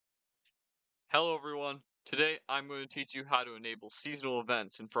Hello everyone, today I'm going to teach you how to enable seasonal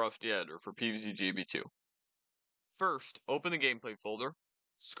events in Frosty Editor for PvZ GW2. First, open the gameplay folder,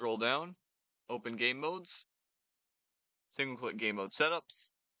 scroll down, open game modes, single click game mode setups,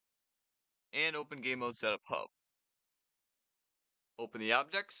 and open game mode setup hub. Open the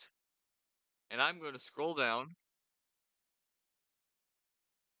objects, and I'm going to scroll down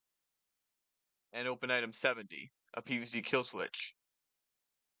and open item 70, a PvZ kill switch.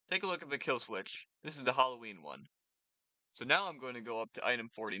 Take a look at the kill switch, this is the Halloween one. So now I'm going to go up to item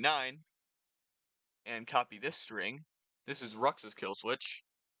 49 and copy this string. This is Rux's kill switch.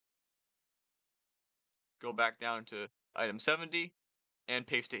 Go back down to item 70 and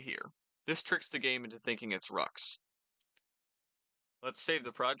paste it here. This tricks the game into thinking it's Rux. Let's save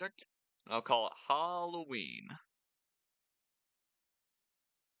the project. I'll call it Halloween.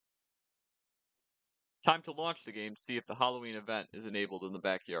 Time to launch the game to see if the Halloween event is enabled in the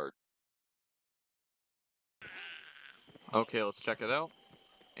backyard. Okay, let's check it out.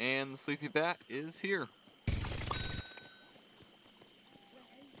 And the Sleepy Bat is here.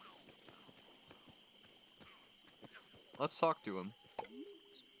 Let's talk to him.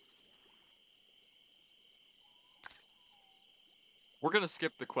 We're gonna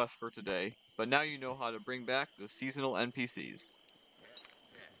skip the quest for today, but now you know how to bring back the seasonal NPCs.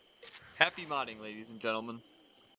 Happy modding, ladies and gentlemen.